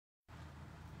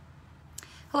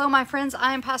Hello, my friends.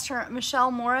 I am Pastor Michelle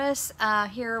Morris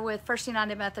here with First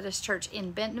United Methodist Church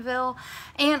in Bentonville.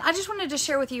 And I just wanted to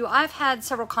share with you, I've had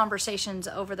several conversations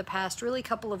over the past really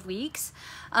couple of weeks,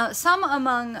 some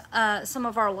among some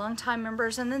of our longtime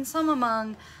members and then some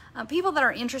among people that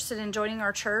are interested in joining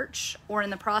our church or in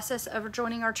the process of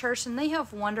joining our church, and they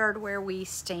have wondered where we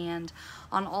stand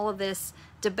on all of this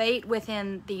debate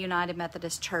within the United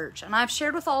Methodist Church. And I've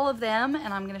shared with all of them,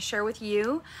 and I'm going to share with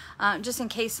you, just in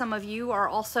case some of you are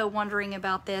also wondering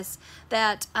about this,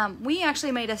 that we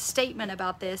actually made a statement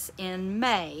about this in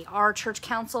May. Our church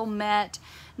council met,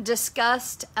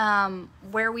 discussed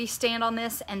where we stand on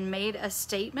this, and made a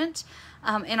statement.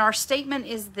 And our statement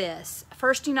is this: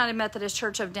 First United Methodist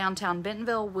Church of Downtown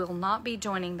Bentonville will not be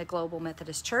joining the Global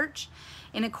Methodist Church.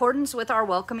 In accordance with our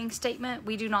welcoming statement,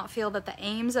 we do not feel that the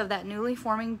aims of that newly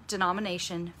forming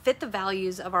denomination fit the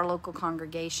values of our local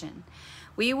congregation.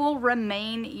 We will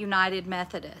remain United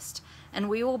Methodist, and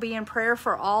we will be in prayer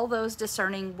for all those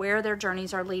discerning where their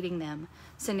journeys are leading them,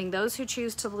 sending those who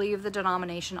choose to leave the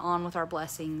denomination on with our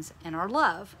blessings and our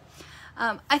love.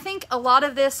 I think a lot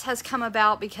of this has come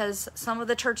about because some of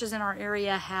the churches in our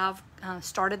area have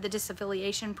started the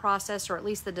disaffiliation process, or at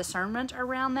least the discernment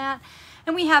around that.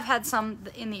 And we have had some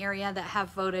in the area that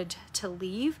have voted to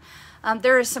leave.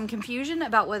 There is some confusion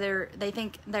about whether they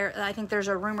think I think there's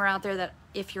a rumor out there that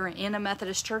if you're in a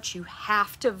Methodist church, you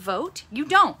have to vote. You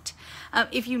don't.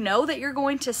 If you know that you're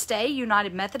going to stay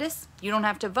United Methodist, you don't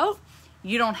have to vote.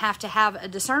 You don't have to have a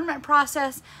discernment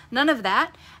process, none of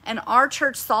that. And our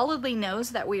church solidly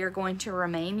knows that we are going to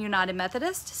remain United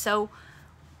Methodist. So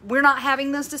we're not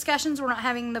having those discussions. We're not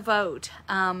having the vote.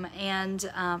 And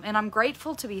I'm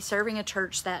grateful to be serving a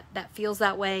church that feels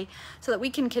that way, so that we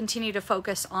can continue to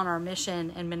focus on our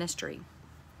mission and ministry.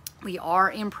 We are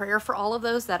in prayer for all of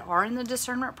those that are in the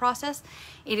discernment process.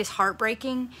 It is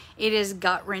heartbreaking. It is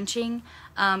gut-wrenching.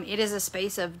 It is a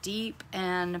space of deep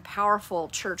and powerful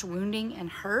church wounding and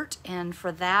hurt. And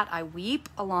for that, I weep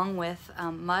along with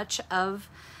much of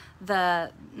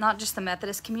not just the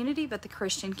Methodist community, but the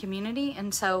Christian community.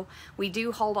 And so we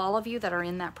do hold all of you that are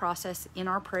in that process in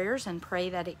our prayers, and pray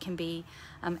that it can be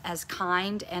as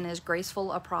kind and as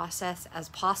graceful a process as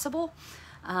possible.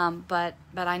 But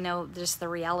I know just the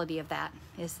reality of that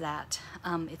is that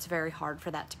it's very hard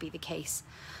for that to be the case.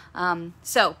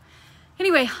 So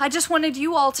anyway, I just wanted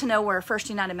you all to know where First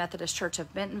United Methodist Church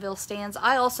of Bentonville stands.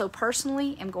 I also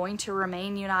personally am going to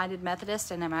remain United Methodist,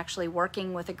 and I'm actually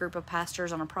working with a group of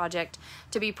pastors on a project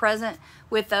to be present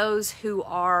with those who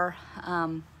are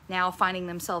now finding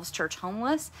themselves church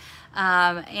homeless,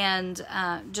 and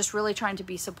just really trying to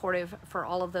be supportive for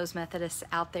all of those Methodists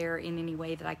out there in any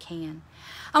way that I can.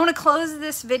 I want to close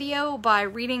this video by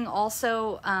reading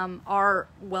also our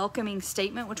welcoming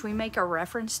statement, which we make a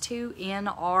reference to in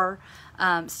our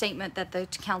statement that the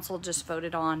council just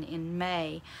voted on in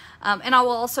May. And I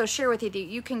will also share with you that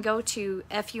you can go to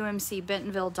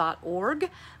fumcbentonville.org,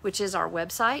 which is our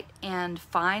website, and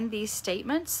find these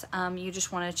statements. You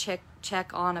just want to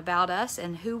check on About Us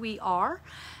and who we are,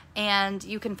 and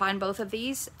you can find both of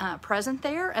these present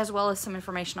there, as well as some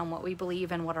information on what we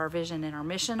believe and what our vision and our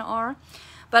mission are.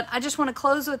 But I just want to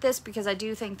close with this because I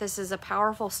do think this is a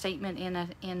powerful statement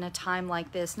in a time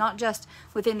like this, not just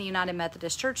within the United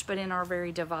Methodist Church, but in our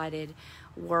very divided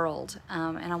world.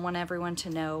 And I want everyone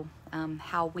to know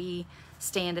how we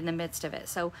stand in the midst of it.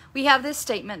 So we have this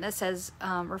statement that says,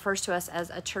 refers to us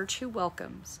as a church who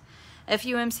welcomes.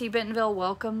 FUMC Bentonville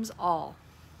welcomes all.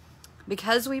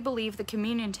 Because we believe the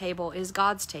communion table is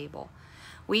God's table,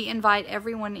 we invite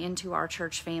everyone into our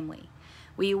church family.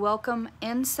 We welcome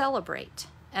and celebrate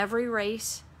every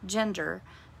race, gender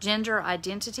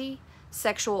identity,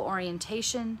 sexual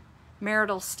orientation,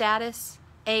 marital status,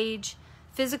 age,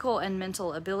 physical and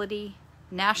mental ability,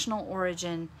 national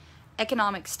origin,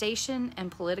 economic station,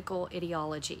 and political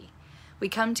ideology. We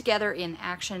come together in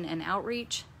action and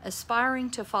outreach,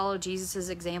 aspiring to follow Jesus'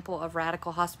 example of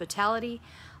radical hospitality,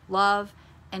 love,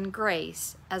 and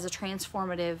grace as a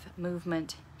transformative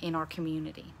movement in our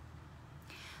community.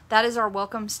 That is our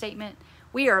welcome statement.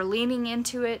 We are leaning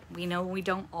into it. We know we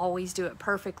don't always do it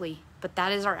perfectly, but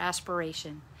that is our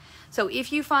aspiration. So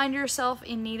if you find yourself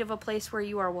in need of a place where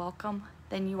you are welcome,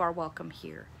 then you are welcome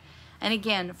here. And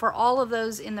again, for all of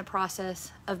those in the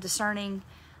process of discerning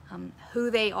who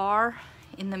they are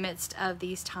in the midst of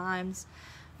these times,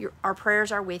 our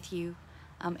prayers are with you.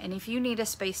 And if you need a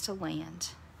space to land,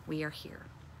 we are here.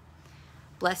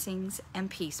 Blessings and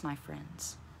peace, my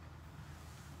friends.